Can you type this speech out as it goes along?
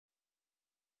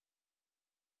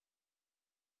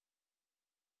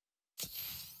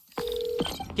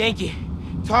Genki,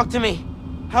 talk to me.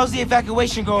 How's the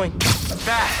evacuation going?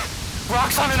 Bad.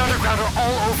 Rocks on and underground are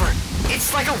all over.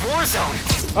 It's like a war zone.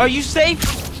 Are you safe?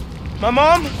 My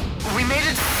mom? We made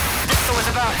it. There was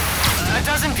about a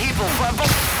dozen people.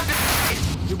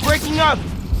 You're breaking up.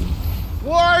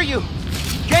 Where are you?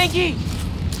 Genki!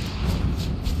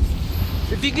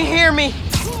 If you can hear me,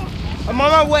 I'm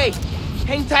on my way.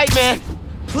 Hang tight, man.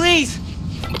 Please.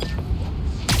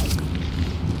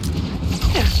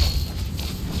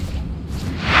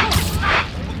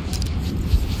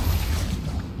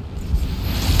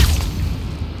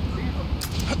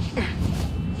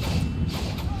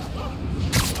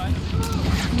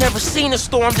 Never seen a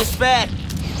storm this bad.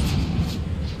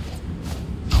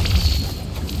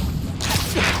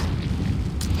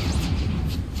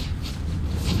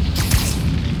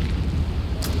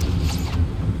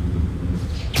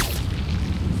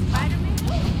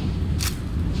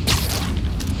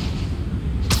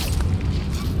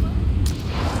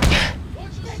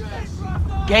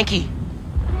 Genki,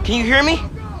 can you hear me?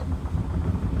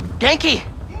 Genki!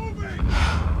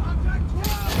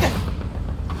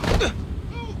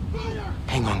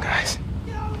 Hang on, guys.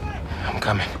 I'm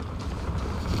coming.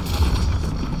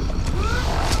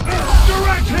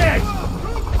 Direct hit!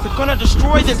 They're gonna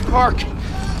destroy this park!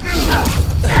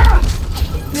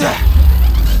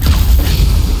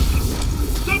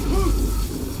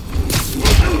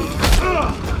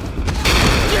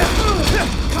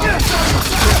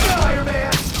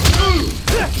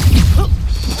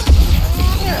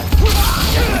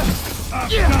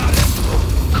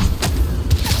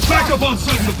 Back up on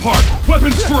site in the park!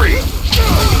 Weapons free!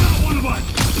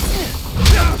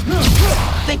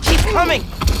 They keep coming!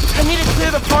 I need to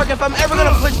clear the park if I'm ever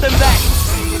gonna push them back!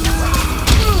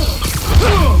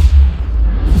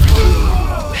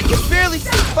 I can barely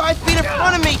see 5 feet in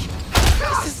front of me!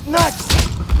 This is nuts!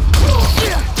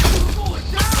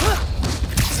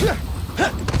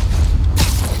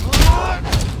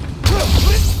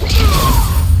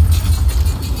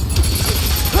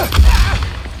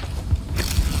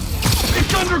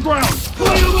 It's underground!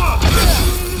 Light them up!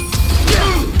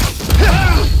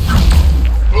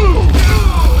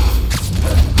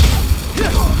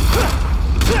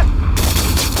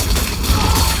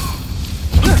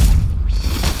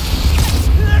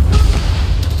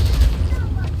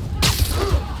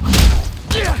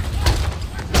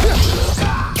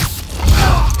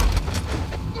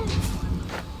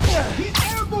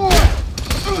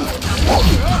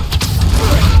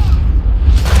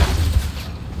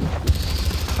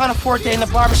 Found a forte in the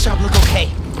barbershop look okay.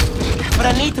 But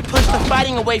I need to push the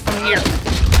fighting away from here.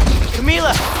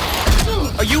 Camila!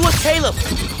 Are you with Caleb?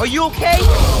 Are you okay?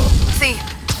 See,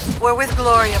 we're with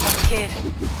Gloria, but kid.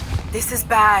 This is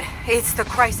bad. It's the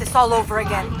crisis all over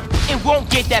again. It won't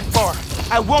get that far.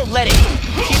 I won't let it.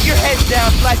 Keep your heads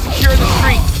down till I secure the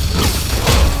streets.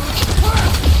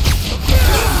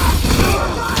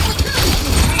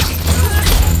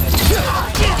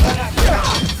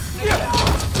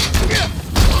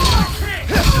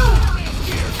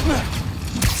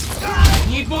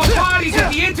 Need more bodies at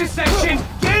the intersection!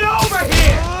 Get over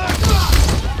here!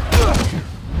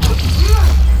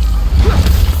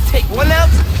 Take one out,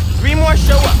 3 more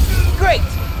show up. Great!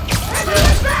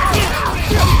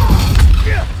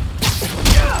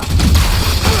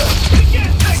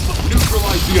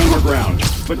 Neutralize the underground,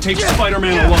 but take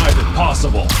Spider-Man alive if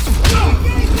possible.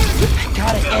 I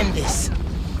gotta end this.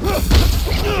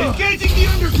 Engaging the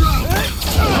underground!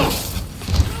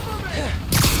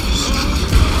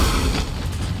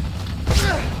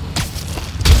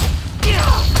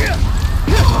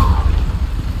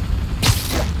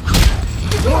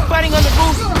 More fighting on the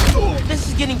roof. This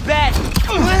is getting bad.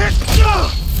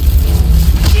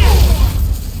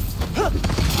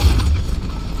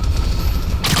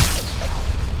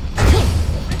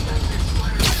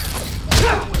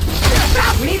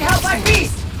 We need help by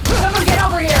beast! Someone get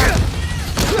over here!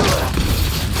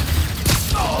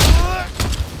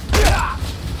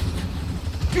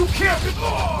 You can't...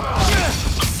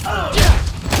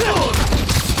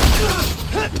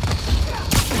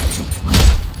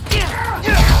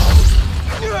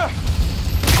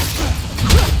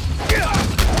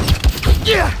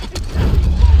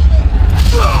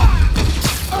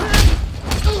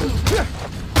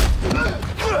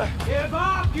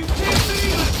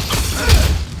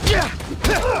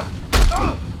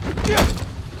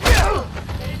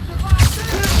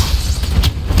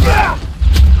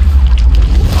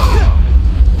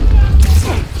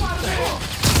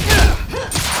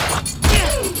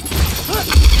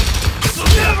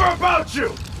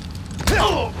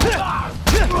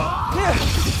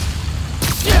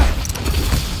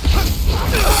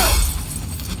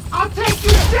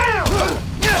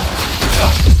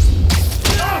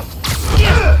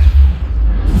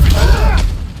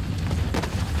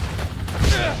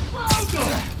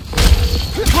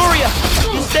 Gloria,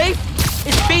 you safe?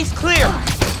 Is base clear?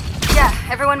 Yeah,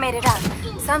 everyone made it out.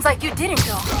 Sounds like you didn't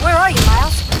go. Where are you,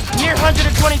 Miles? Near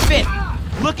 125th.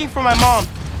 Looking for my mom.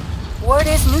 Word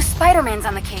is new Spider-Man's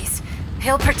on the case.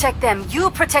 He'll protect them.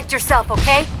 You protect yourself,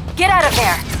 okay? Get out of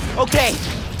there. Okay.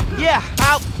 Yeah,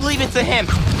 I'll leave it to him.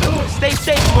 Stay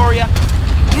safe, Gloria.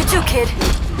 You too, kid.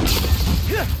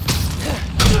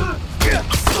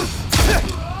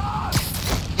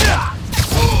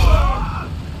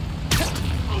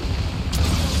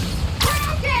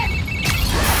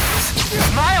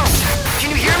 Miles, can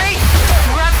you hear me?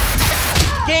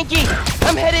 Genki,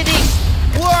 I'm headed east.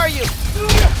 Where are you?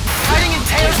 Hiding in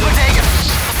Taylor's bodega.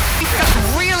 It's got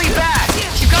really bad.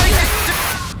 You gotta get...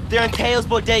 They're in Teo's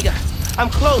bodega. I'm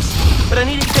close, but I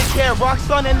need to take care of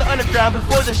Roxxon and the underground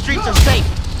before the streets are safe.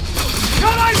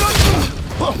 Got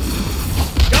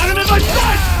him in my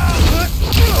sight!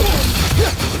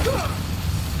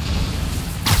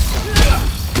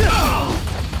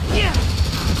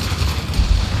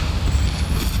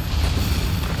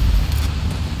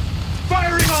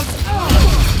 Firing on...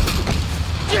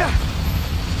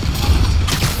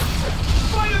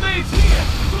 Spider-Man's here!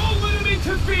 Don't let him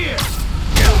interfere!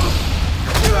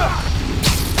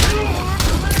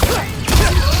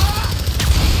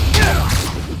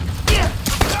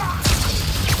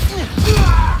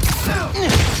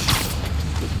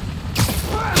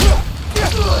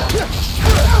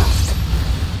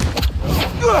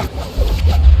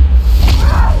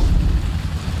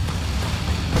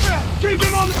 Keep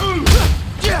him on the move!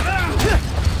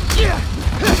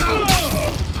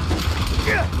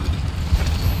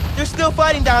 They're still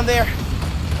fighting down there.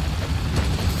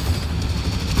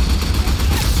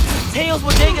 Tails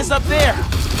bodega's up there.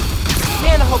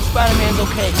 Man, I hope Spider-Man's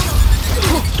okay.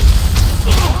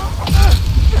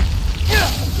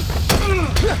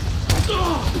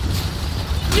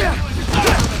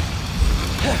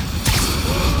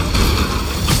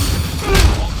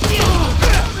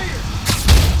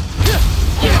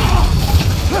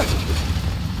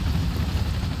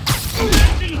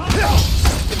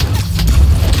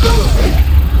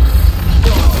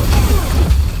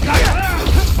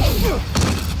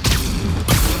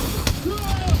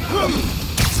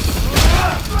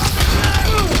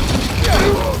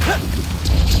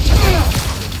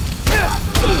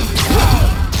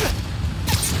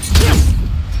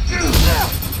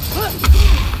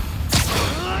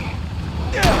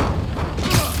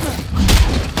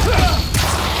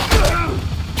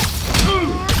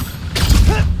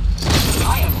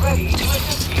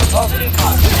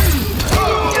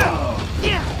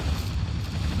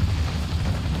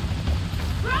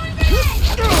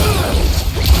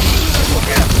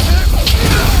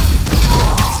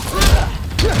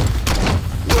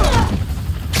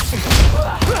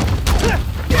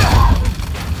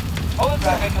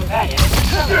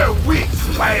 You're weak,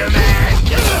 Spider-Man!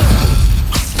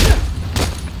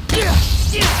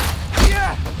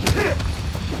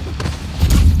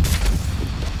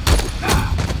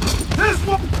 This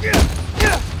one!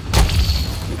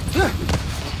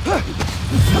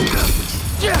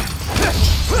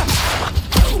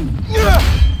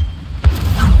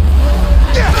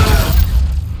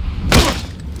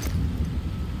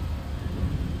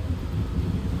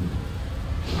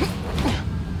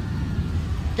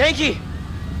 Genki!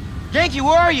 Genki,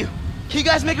 where are you? Can you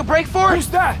guys make a break for it? Who's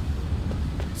that?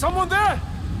 Someone there?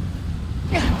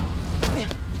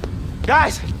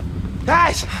 Guys!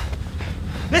 Guys!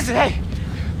 Listen, hey!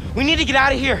 We need to get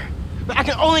out of here. But I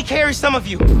can only carry some of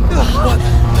you. What?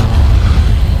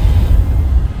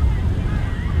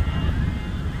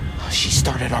 She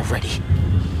started already.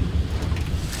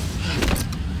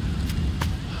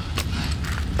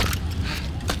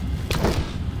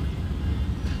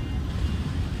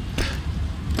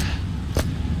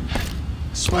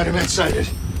 Spider-Man sighted.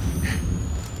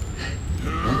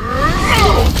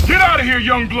 Get out of here,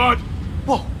 young blood!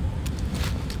 Whoa!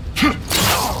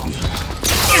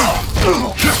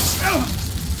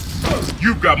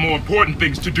 You've got more important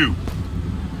things to do.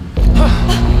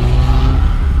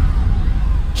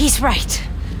 He's right.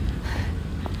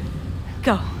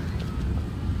 Go.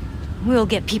 We'll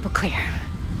get people clear.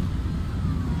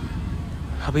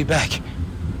 I'll be back.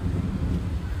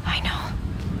 I know.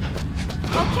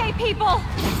 Okay, people!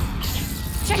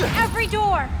 Check every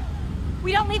door!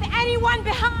 We don't leave anyone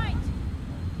behind!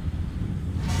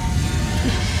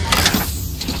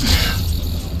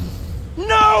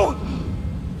 No!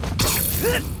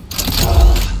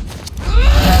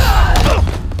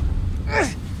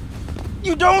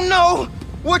 You don't know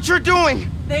what you're doing!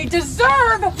 They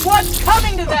deserve what's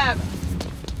coming to them!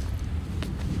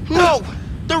 No!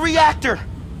 The reactor!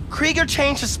 Krieger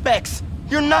changed the specs.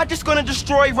 You're not just gonna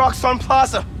destroy Roxxon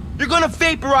Plaza. You're gonna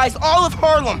vaporize all of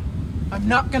Harlem. I'm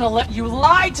not gonna let you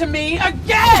lie to me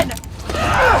again!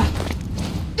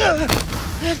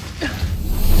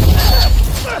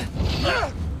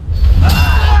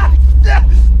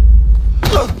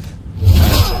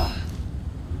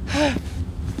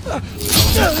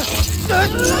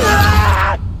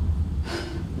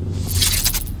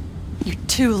 You're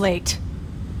too late.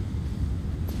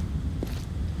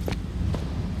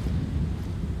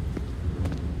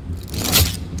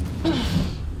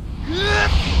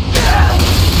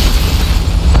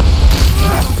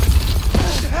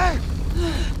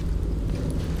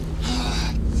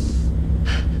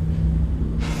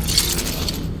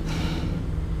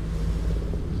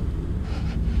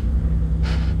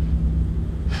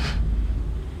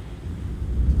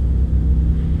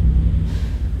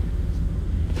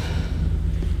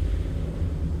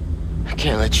 I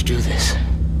can't let you do this.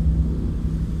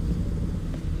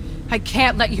 I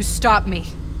can't let you stop me.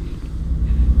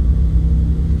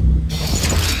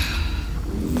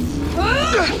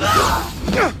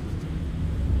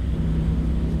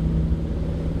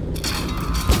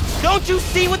 Don't you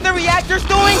see what the reactor's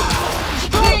doing?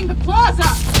 Destroying the plaza!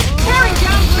 Tearing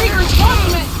down Krieger's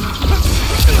monument!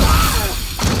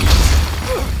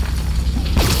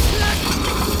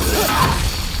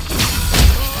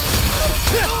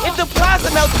 If the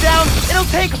plaza melts down, it'll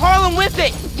take Harlem with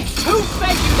it! Who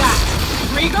fed you that?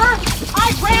 Krieger?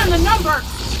 I ran the numbers!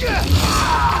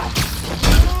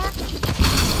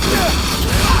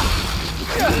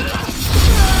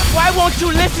 Why won't you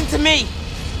listen to me?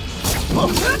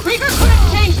 Krieger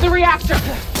couldn't change the reactor!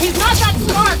 He's not that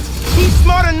smart! He's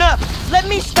smart enough! Let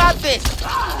me stop this!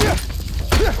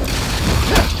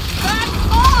 Back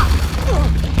off!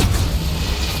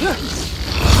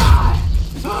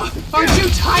 Aren't you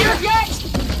tired yet?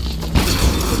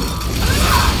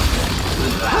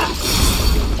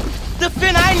 The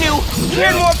Phin I knew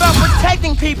cared more about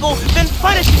protecting people than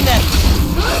punishing them!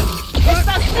 It's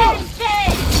the same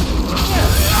thing!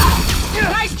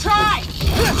 Nice try!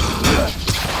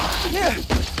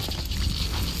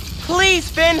 Please,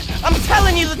 Phin, I'm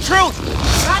telling you the truth!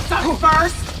 That's a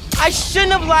first! I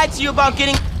shouldn't have lied to you about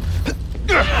getting...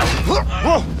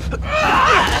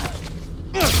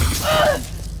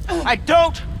 I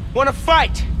don't want to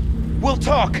fight! We'll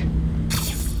talk.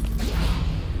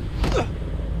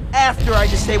 After I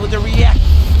disable the reactor.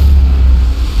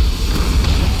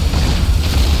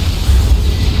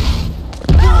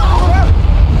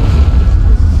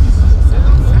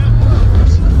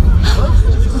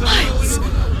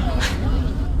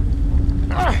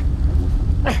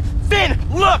 Phin,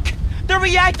 look! The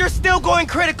reactor's still going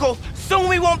critical. Soon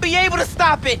we won't be able to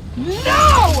stop it.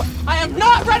 No! I am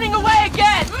not running away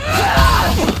again!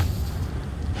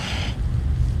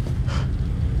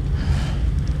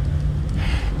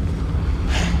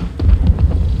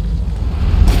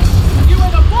 You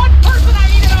are the one person I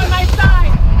needed on my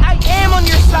side! I am on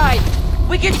your side.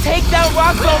 We can take down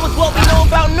Roxxon with what we know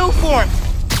about new forms.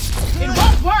 It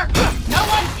won't work! No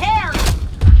one cares!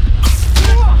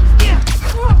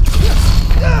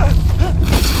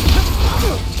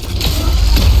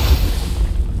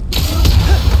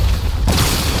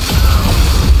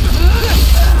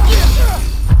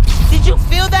 Did you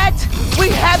feel that? We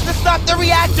have to stop the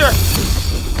reactor!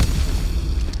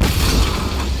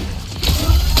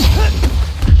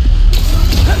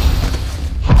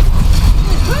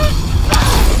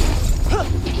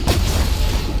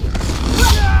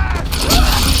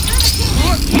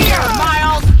 Here,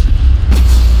 Miles!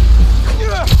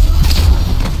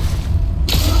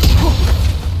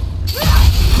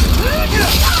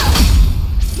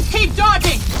 Keep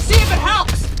dodging! See if it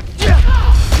helps!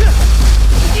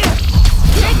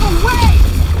 Take away!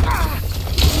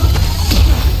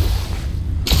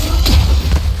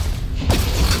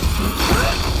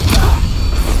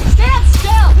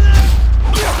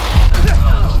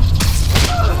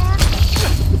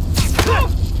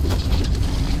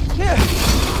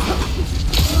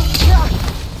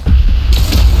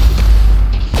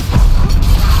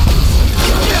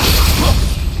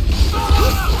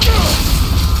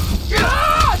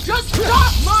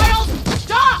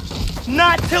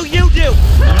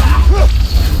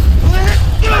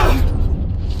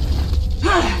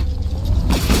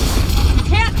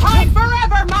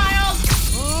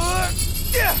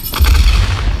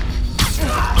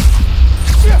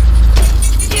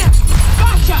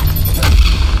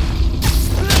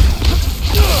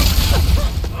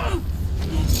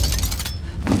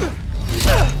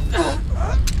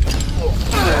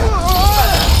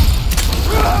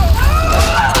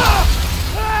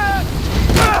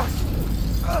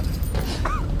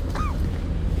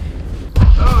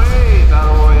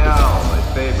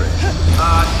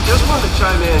 wanted to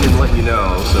chime in and let you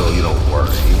know, so you don't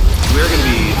worry. We're gonna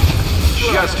be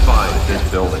just fine if this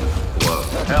building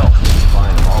blows. Hell,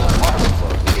 fine if all the apartments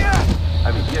blow.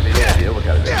 I mean, do you have any idea what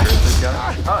kind of insurance this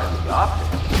guy? The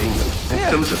Optix being the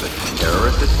victims of a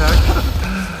terrorist attack?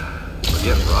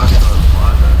 Forget Roxxon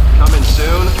Plaza. Coming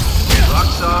soon,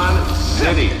 Roxxon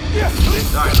City.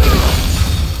 Alright, later.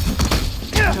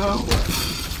 No.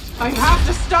 I have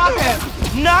to stop him!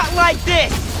 Not like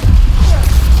this!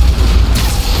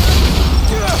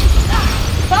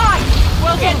 Fine!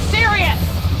 We'll get serious!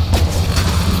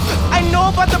 I know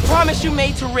about the promise you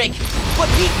made to Rick, but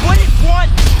he wouldn't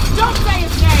want... Don't say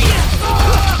his name!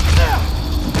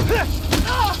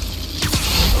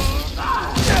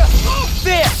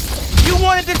 There! You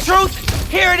wanted the truth?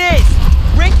 Here it is!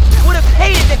 Rick would have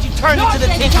hated that you turned into the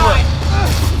Nonsense Tinkerer! time!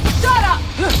 Shut up!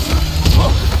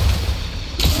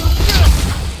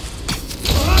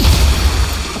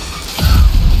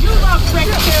 You love Rick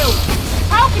too!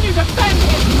 How can you defend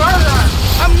his murder?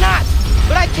 I'm not!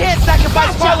 But I can't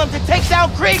sacrifice Harlem to take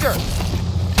down Krieger!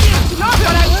 That's not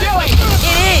what I'm doing!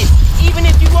 It is! Even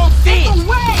if you won't see it!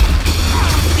 Away!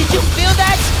 Did you feel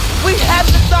that? We have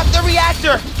to stop the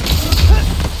reactor!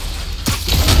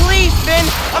 Please, Phin!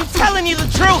 I'm telling you the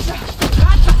truth!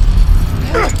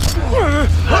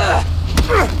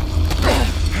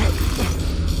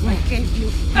 I gave you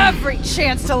every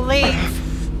chance to leave.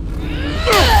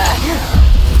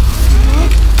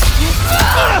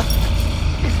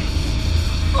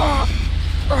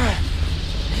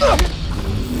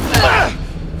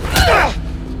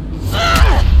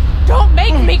 Don't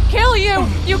make me kill you!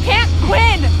 You can't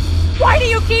win! Why do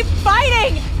you keep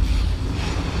fighting?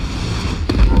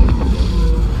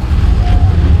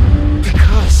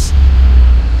 Because...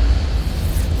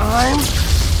 I'm...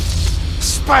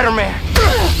 Spider-Man!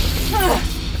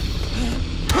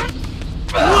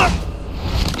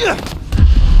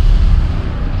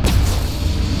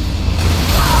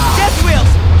 Death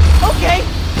wheels! Okay!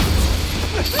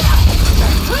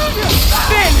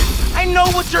 Phin! I know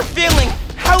what you're feeling!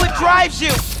 How it drives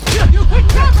you! You could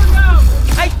never know!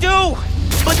 I do!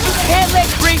 But you can't let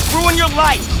grief ruin your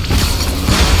life!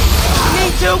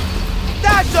 Need to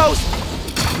dodge those!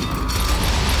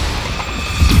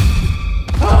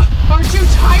 Aren't you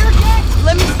tired yet?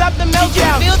 Let me stop the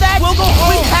meltdown! Feel that? We'll go home!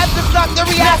 We have to stop the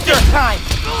reactor! This time!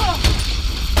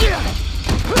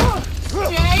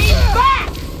 Stay back!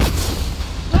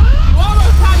 You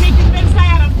almost had me convinced I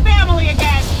had a family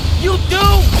again! You do!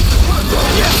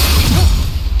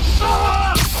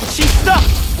 She's stuck!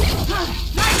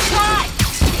 Nice try!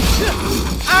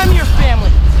 I'm your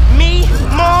family! Me,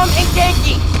 Mom, and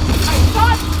Genki! I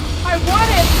thought I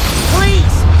wanted...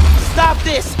 Please! Stop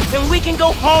this, and we can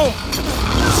go home!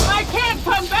 I can't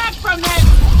come back from this!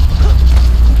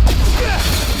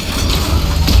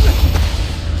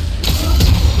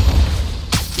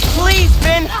 Please,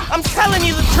 Phin! I'm telling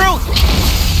you the truth!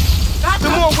 That's The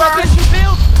a more first. weapons you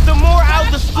build, the more I'll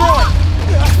destroy!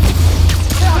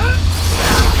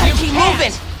 You keep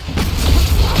moving!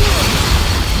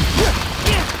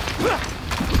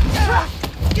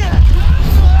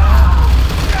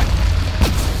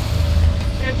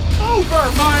 It's over,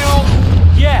 Miles!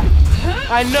 Yeah,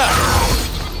 I know.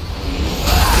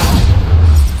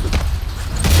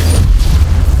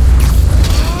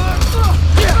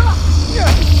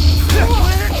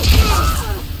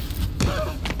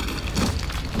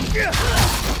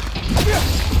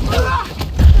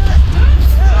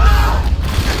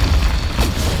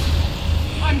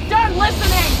 I'm done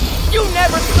listening! You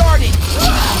never started!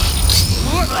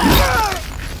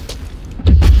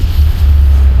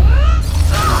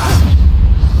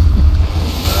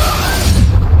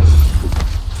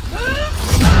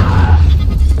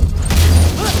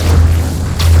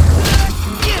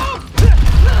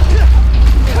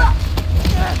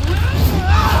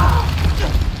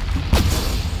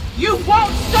 You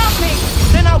won't stop me!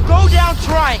 Then I'll go down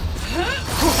trying!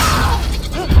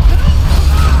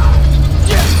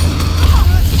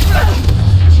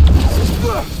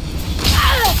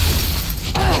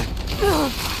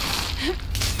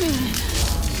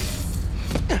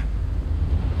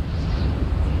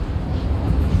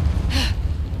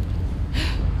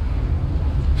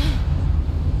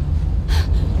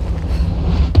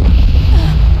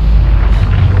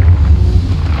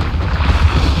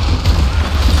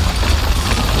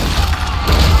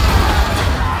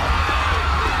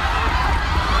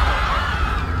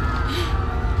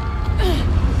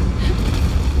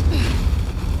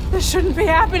 This shouldn't be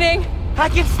happening! I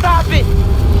can stop it!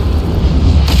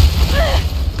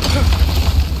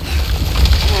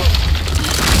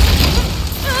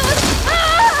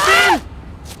 Phin!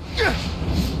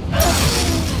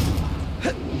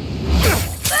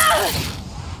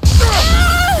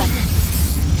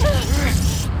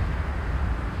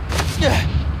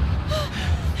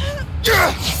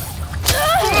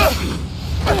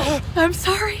 I'm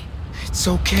sorry. It's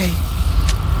okay.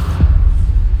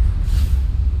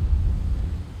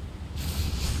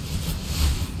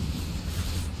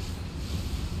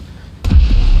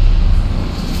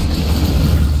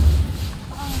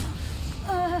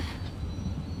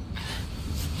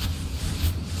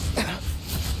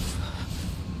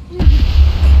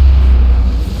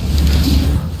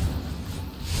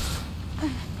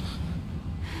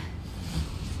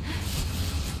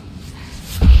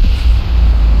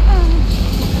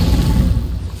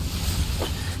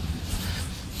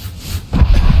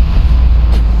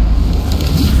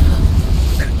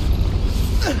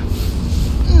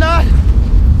 Not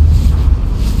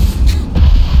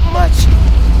much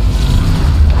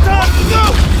time to go.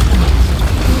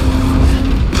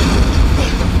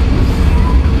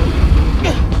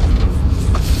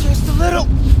 Just a little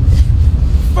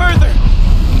further.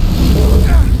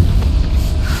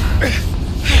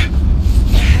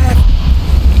 Have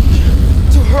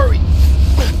to hurry.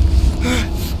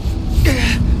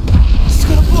 It's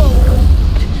gonna blow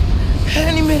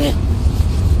any minute.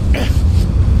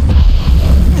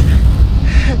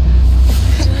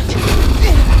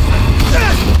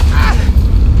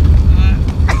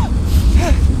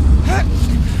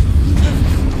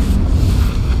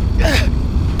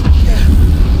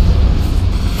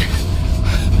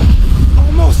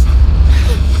 Almost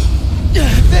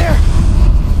there.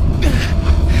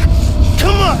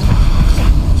 Come on.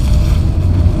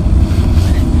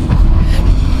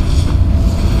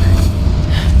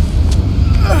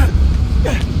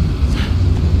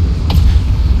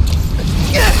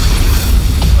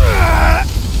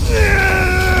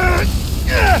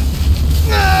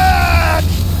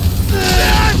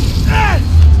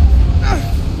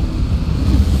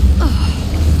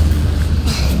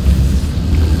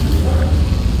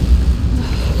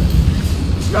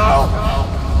 No!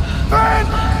 Phin!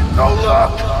 Don't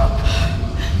look!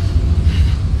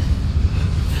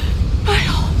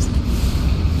 Miles.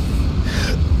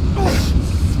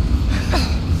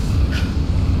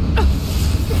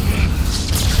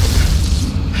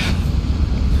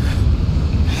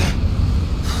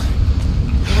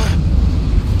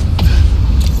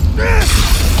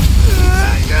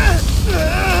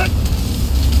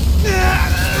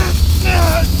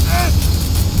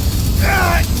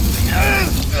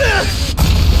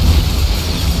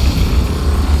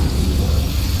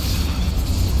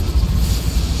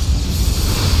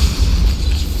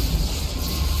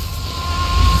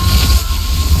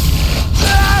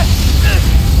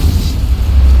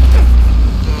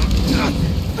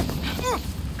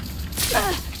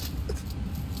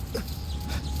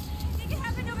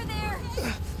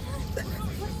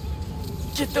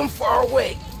 Get them far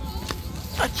away.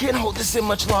 I can't hold this in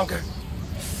much longer.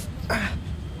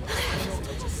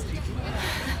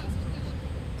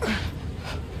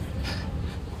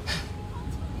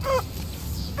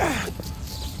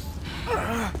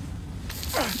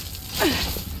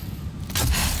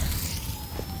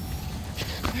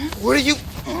 What are you...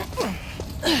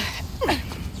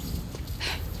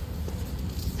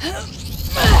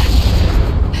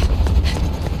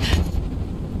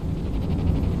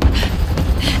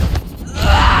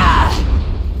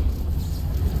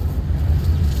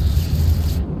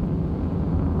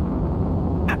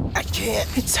 I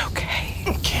can't. It's okay.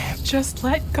 I can't. Just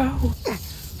let go.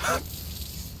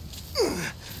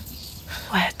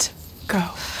 Let go.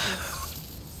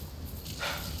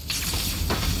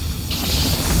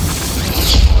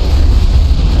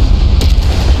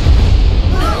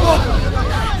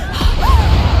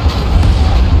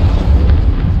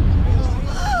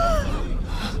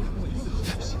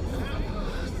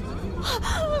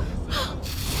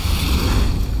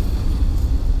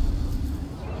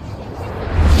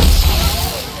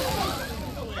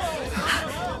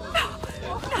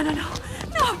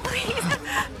 No, please.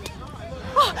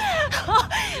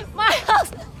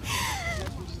 Miles.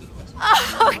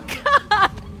 Oh,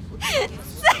 God.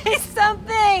 Say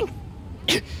something.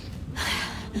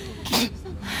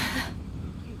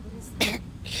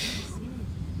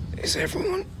 Is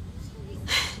everyone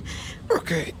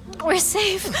okay? We're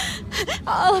safe.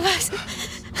 All of us.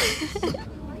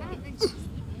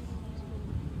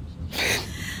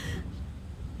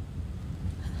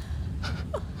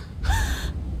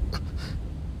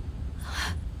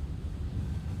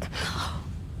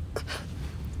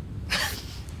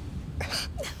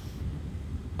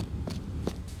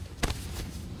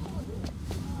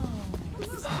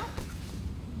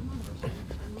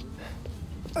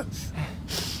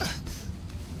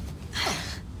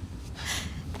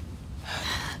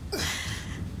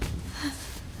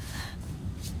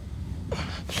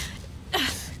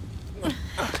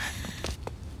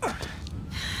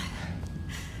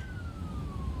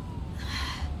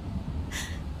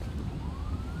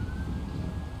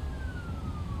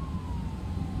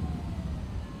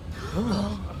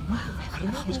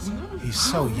 He's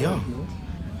so young.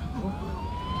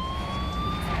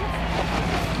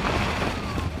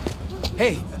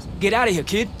 Hey, get out of here,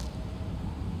 kid.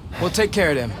 We'll take care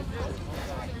of them.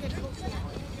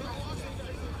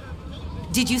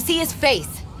 Did you see his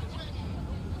face?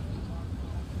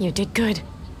 You did good,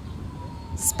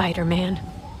 Spider-Man.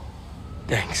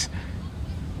 Thanks.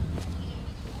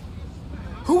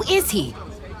 Who is he?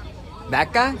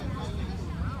 That guy?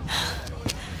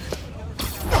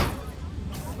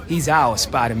 He's our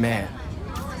Spider-Man.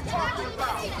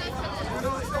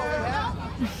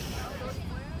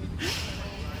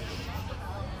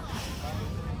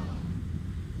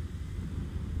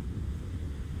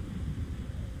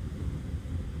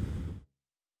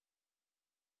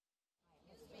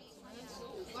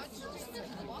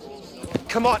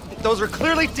 Come on, those are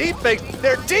clearly deep fakes.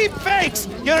 They're deep fakes.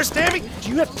 You understand me? Do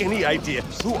you have any idea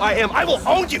who I am? I will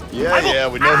own you. Yeah,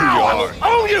 we know who you I are. will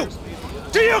own you.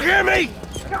 Do you hear me?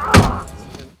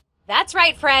 That's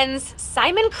right, friends.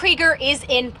 Simon Krieger is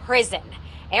in prison.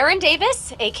 Aaron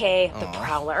Davis, aka the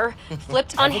Prowler,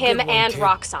 flipped on him and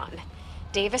Roxxon.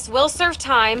 Davis will serve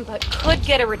time, but could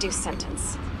get a reduced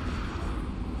sentence.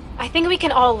 I think we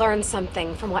can all learn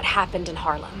something from what happened in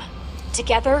Harlem.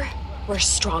 Together, we're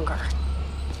stronger.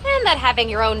 And that having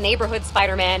your own neighborhood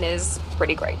Spider-Man is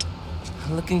pretty great.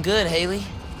 Looking good, Haley.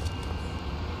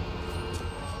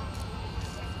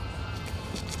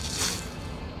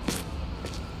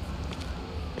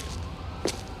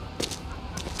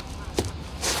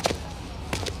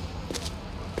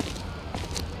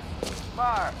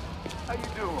 Mar, how you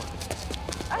doing?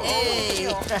 Hey.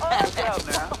 What's up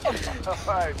now? All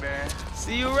right, man.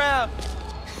 See you around.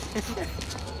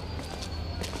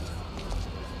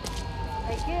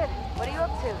 Hey kid, what are you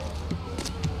up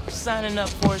to? Signing up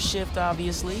for a shift,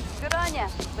 obviously. Good on ya,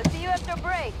 but see you after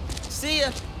break. See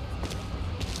ya.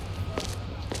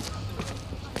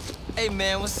 Hey,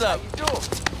 man, what's up? How you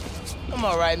doing? I'm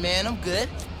all right, man. I'm good.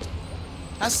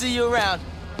 I'll see you around.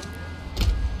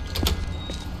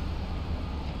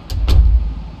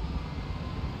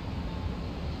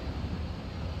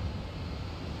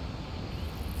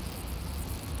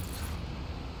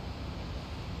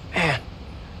 Man,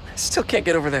 I still can't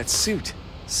get over that suit.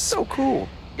 So cool.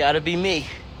 Gotta be me.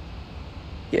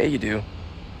 Yeah, you do.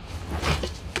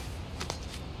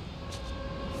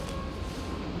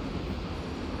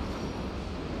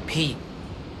 Pete,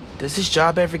 does this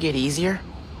job ever get easier?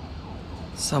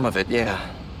 Some of it, yeah.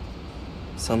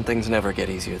 Some things never get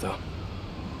easier, though.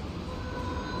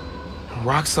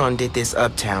 Roxxon did this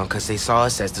uptown because they saw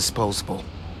us as disposable.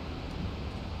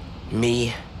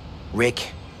 Me,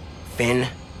 Rick, Phin,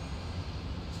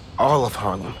 all of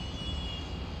Harlem.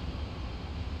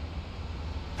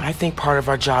 I think part of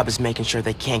our job is making sure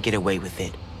they can't get away with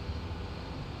it.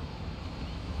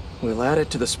 We'll add it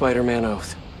to the Spider-Man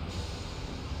oath.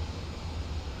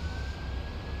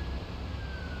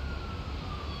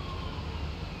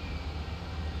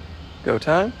 Go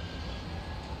time?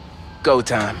 Go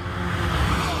time.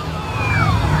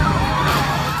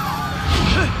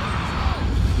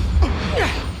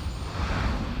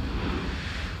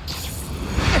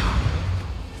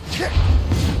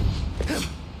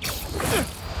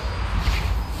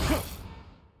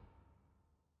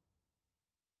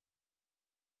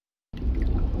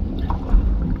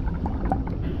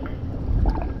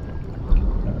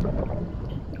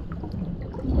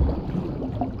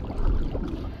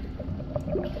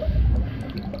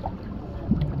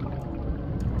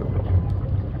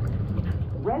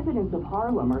 Residents of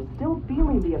Harlem are still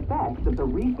feeling the effects of the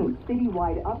recent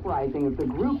citywide uprising of the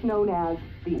group known as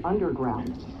the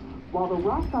Underground. While the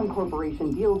Roxxon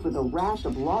Corporation deals with a rash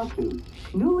of lawsuits,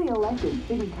 newly elected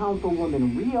City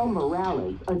Councilwoman Rio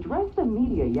Morales addressed the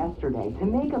media yesterday to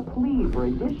make a plea for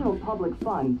additional public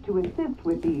funds to assist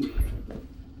with the...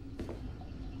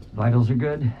 Vitals are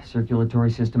good,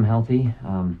 circulatory system healthy,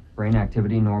 brain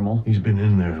activity normal. He's been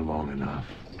in there long enough.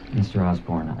 Mr.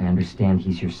 Osborn, I understand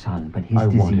he's your son, but his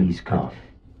want him disease could... out.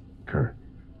 Kurt.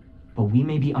 But we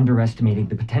may be underestimating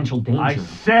the potential danger. I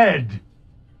said,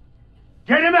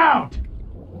 get him out!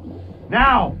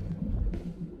 Now!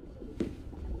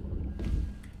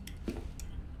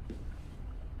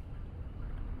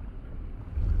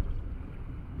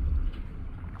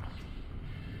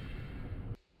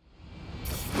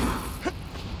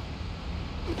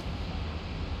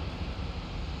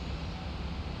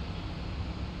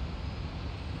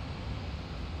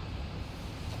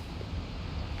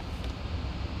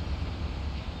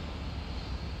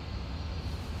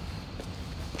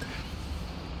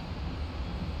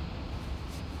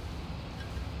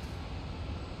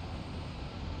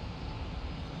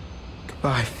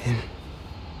 Goodbye, Phin.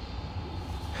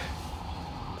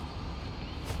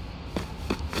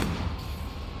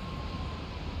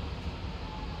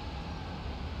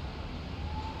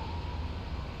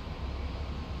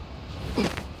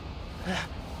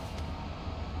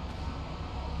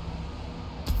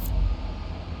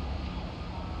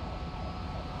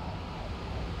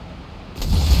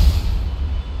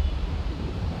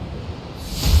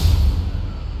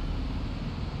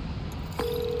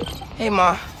 Hey,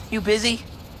 Ma. You busy?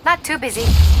 Not too busy.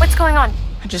 What's going on?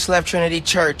 I just left Trinity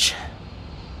Church.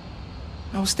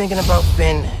 I was thinking about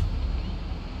Phin.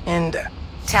 And...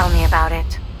 Tell me about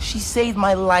it. She saved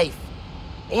my life.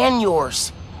 And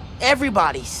yours.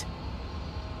 Everybody's.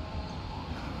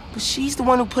 But she's the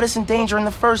one who put us in danger in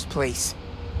the first place.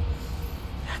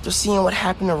 After seeing what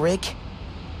happened to Rick,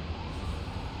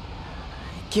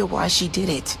 I get why she did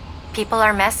it. People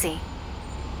are messy.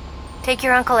 Take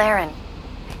your Uncle Aaron.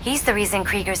 He's the reason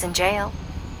Krieger's in jail.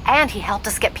 And he helped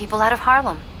us get people out of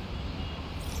Harlem.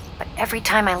 But every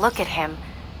time I look at him,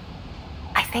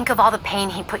 I think of all the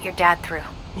pain he put your dad through.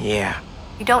 Yeah.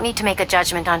 You don't need to make a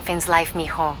judgment on Phin's life,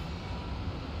 mijo.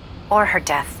 Or her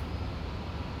death.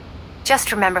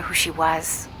 Just remember who she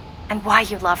was, and why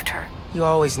you loved her. You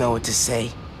always know what to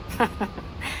say.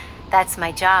 That's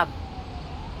my job.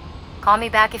 Call me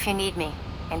back if you need me.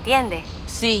 Entiende?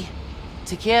 Sí.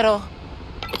 Te quiero.